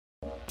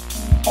Hello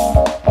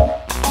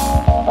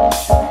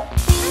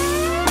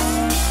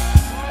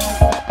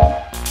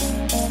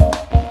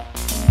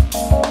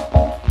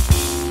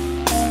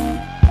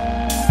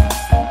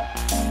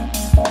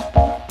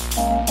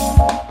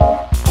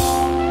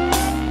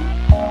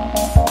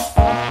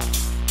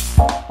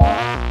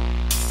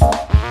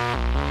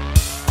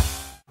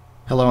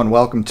and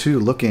welcome to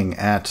Looking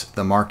at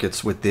the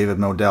Markets with David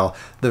Modell.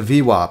 The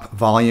VWAP,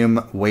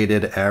 Volume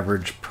Weighted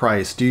Average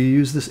Price. Do you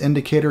use this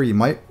indicator? You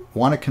might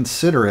want to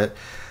consider it,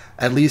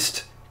 at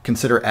least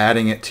consider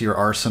adding it to your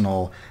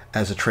arsenal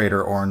as a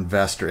trader or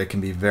investor. It can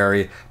be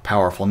very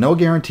powerful. No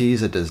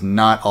guarantees, it does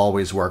not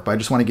always work, but I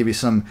just want to give you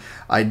some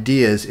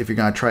ideas if you're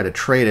going to try to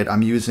trade it.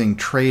 I'm using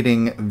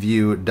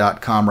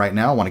tradingview.com right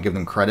now. I want to give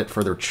them credit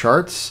for their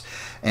charts.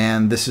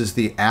 And this is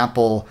the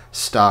Apple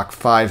stock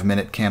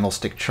 5-minute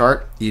candlestick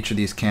chart. Each of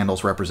these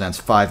candles represents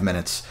 5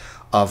 minutes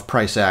of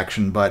price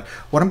action, but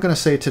what I'm going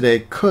to say today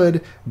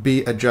could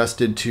be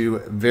adjusted to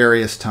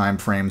various time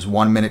frames: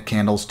 1-minute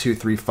candles, 2,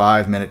 3,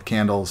 5-minute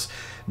candles,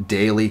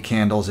 daily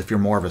candles. If you're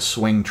more of a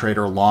swing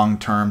trader,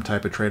 long-term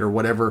type of trader,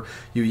 whatever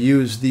you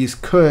use, these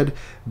could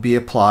be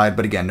applied,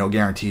 but again, no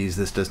guarantees.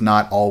 This does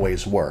not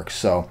always work.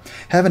 So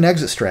have an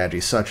exit strategy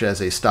such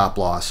as a stop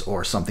loss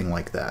or something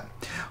like that.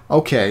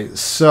 Okay,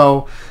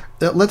 so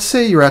let's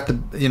say you're at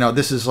the,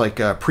 this is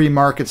like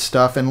pre-market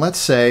stuff, and let's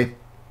say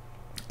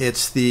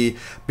it's the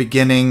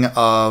beginning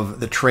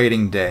of the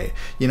trading day.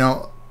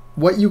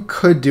 What you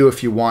could do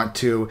if you want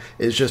to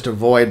is just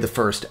avoid the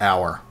first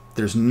hour.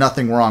 There's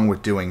nothing wrong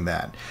with doing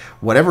that.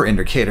 Whatever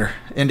indicator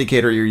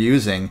you're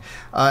using,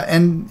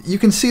 and you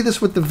can see this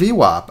with the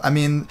VWAP. I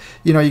mean,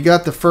 you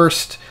got the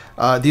first,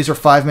 these are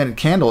 5-minute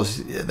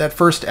candles. That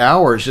first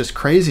hour is just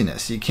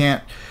craziness. You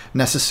can't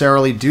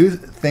necessarily do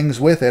things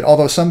with it,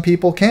 although some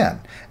people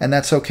can, and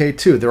that's okay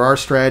too. There are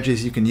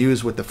strategies you can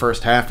use with the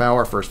first half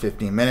hour, first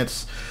 15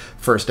 minutes,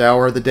 first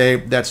hour of the day.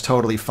 That's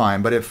totally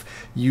fine. But if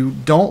you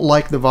don't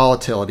like the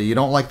volatility, you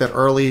don't like that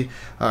early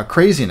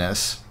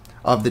craziness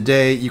of the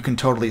day, you can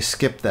totally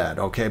skip that,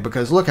 okay?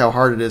 Because look how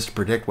hard it is to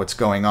predict what's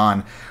going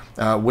on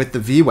with the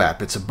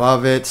VWAP. It's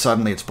above it,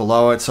 suddenly it's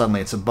below it,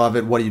 suddenly it's above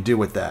it. What do you do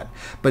with that?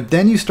 But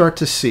then you start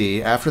to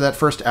see, after that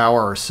first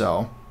hour or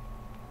so,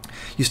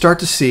 you start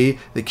to see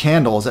the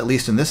candles, at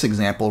least in this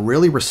example,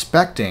 really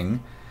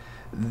respecting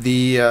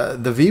the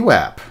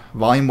VWAP,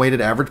 volume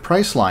weighted average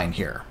price line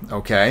here,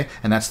 okay?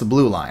 And that's the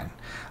blue line.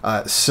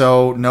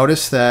 So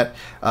notice that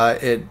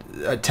it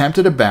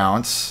attempted a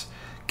bounce,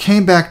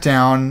 came back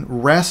down,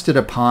 rested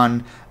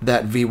upon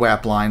that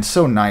VWAP line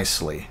so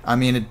nicely. I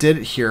mean, it did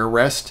it here,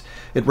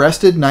 it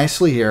rested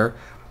nicely here,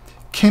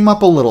 came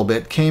up a little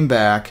bit, came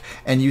back,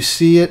 and you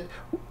see it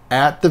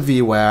at the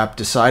VWAP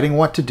deciding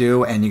what to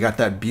do, and you got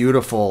that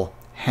beautiful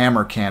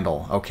hammer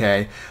candle,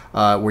 okay,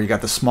 where you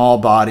got the small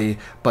body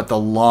but the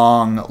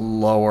long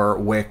lower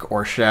wick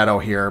or shadow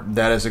here.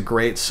 That is a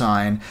great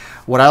sign.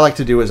 What I like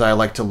to do is I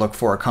like to look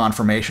for a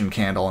confirmation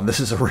candle, and this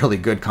is a really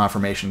good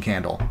confirmation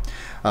candle.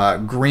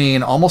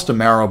 Green, almost a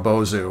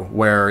Marubozu,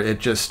 where it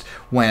just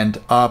went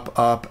up,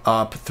 up,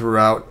 up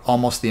throughout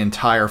almost the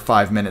entire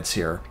 5 minutes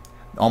here,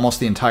 almost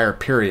the entire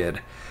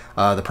period.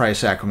 The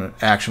price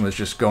action was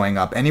just going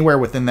up. Anywhere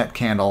within that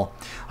candle,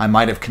 I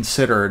might have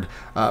considered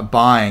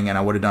buying, and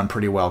I would have done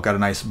pretty well. Got a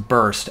nice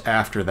burst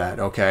after that,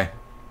 okay?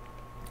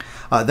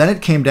 Then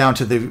it came down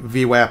to the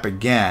VWAP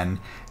again,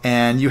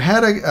 and you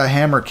had a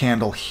hammer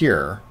candle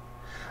here,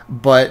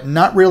 but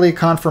not really a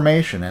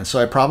confirmation, and so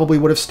I probably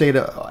would have stayed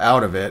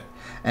out of it,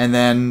 and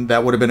then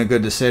that would have been a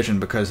good decision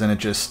because then it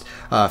just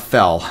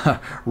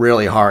fell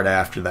really hard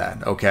after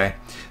that, okay?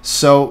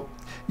 So,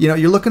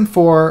 you're looking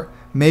for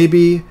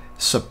maybe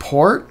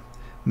support,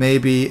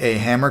 maybe a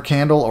hammer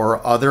candle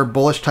or other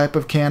bullish type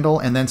of candle,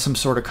 and then some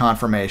sort of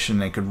confirmation,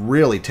 and it could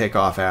really take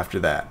off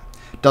after that.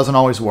 Doesn't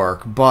always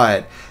work,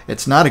 but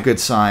it's not a good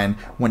sign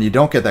when you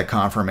don't get that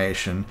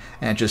confirmation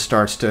and it just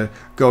starts to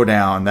go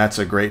down. That's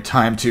a great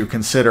time to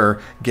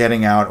consider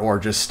getting out or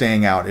just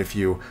staying out if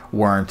you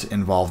weren't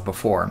involved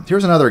before.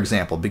 Here's another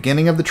example.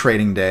 Beginning of the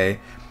trading day,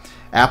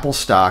 Apple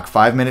stock,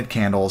 5-minute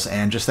candles,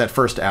 and just that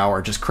first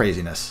hour, just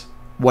craziness.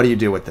 What do you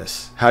do with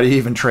this? How do you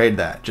even trade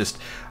that? Just,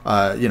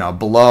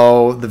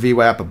 below the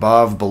VWAP,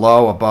 above,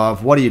 below,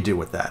 above. What do you do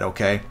with that,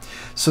 okay?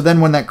 So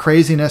then when that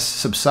craziness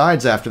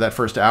subsides after that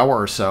first hour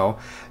or so,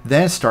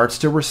 then it starts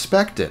to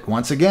respect it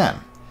once again.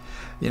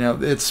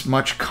 It's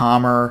much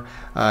calmer.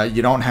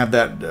 You don't have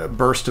that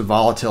burst of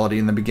volatility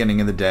in the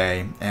beginning of the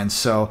day. And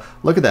so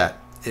look at that.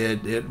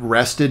 It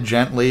rested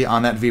gently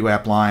on that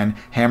VWAP line,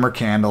 hammer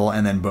candle,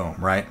 and then boom,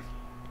 right?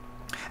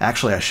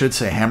 Actually, I should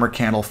say hammer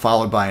candle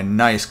followed by a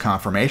nice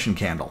confirmation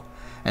candle.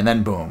 And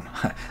then boom.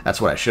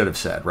 That's what I should have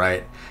said,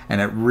 right?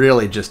 And it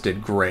really just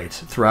did great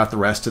throughout the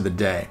rest of the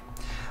day.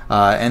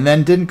 And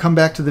then didn't come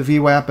back to the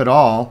VWAP at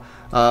all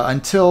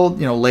until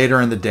later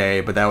in the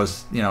day, but that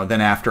was then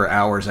after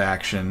hours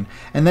action.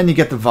 And then you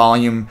get the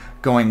volume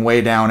going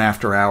way down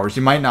after hours.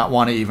 You might not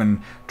want to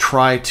even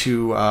try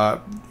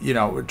to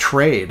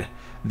trade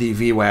the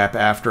VWAP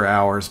after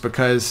hours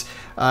because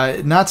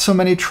not so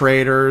many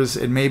traders.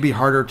 It may be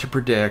harder to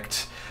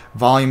predict,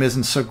 volume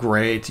isn't so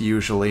great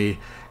usually.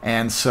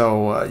 And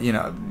so, you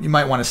know, you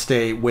might want to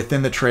stay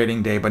within the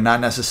trading day, but not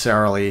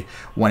necessarily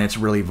when it's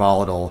really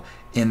volatile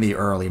in the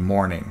early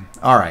morning.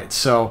 All right,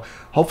 so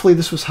hopefully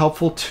this was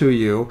helpful to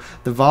you.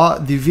 The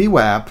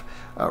VWAP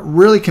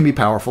really can be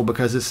powerful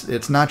because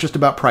it's not just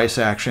about price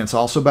action, it's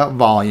also about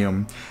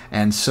volume.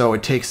 And so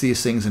it takes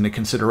these things into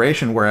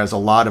consideration, whereas a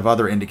lot of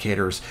other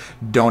indicators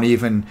don't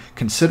even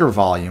consider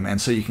volume. And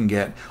so you can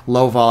get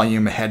low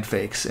volume head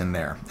fakes in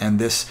there. And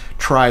this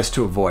tries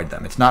to avoid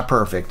them. It's not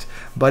perfect,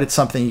 but it's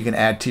something you can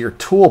add to your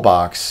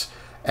toolbox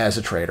as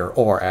a trader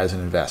or as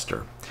an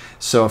investor.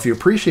 So if you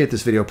appreciate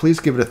this video, please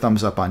give it a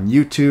thumbs up on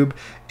YouTube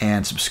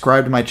and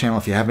subscribe to my channel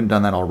if you haven't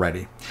done that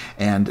already.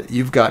 And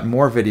you've got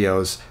more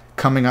videos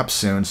coming up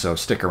soon, so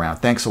stick around.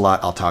 Thanks a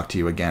lot. I'll talk to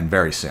you again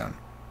very soon.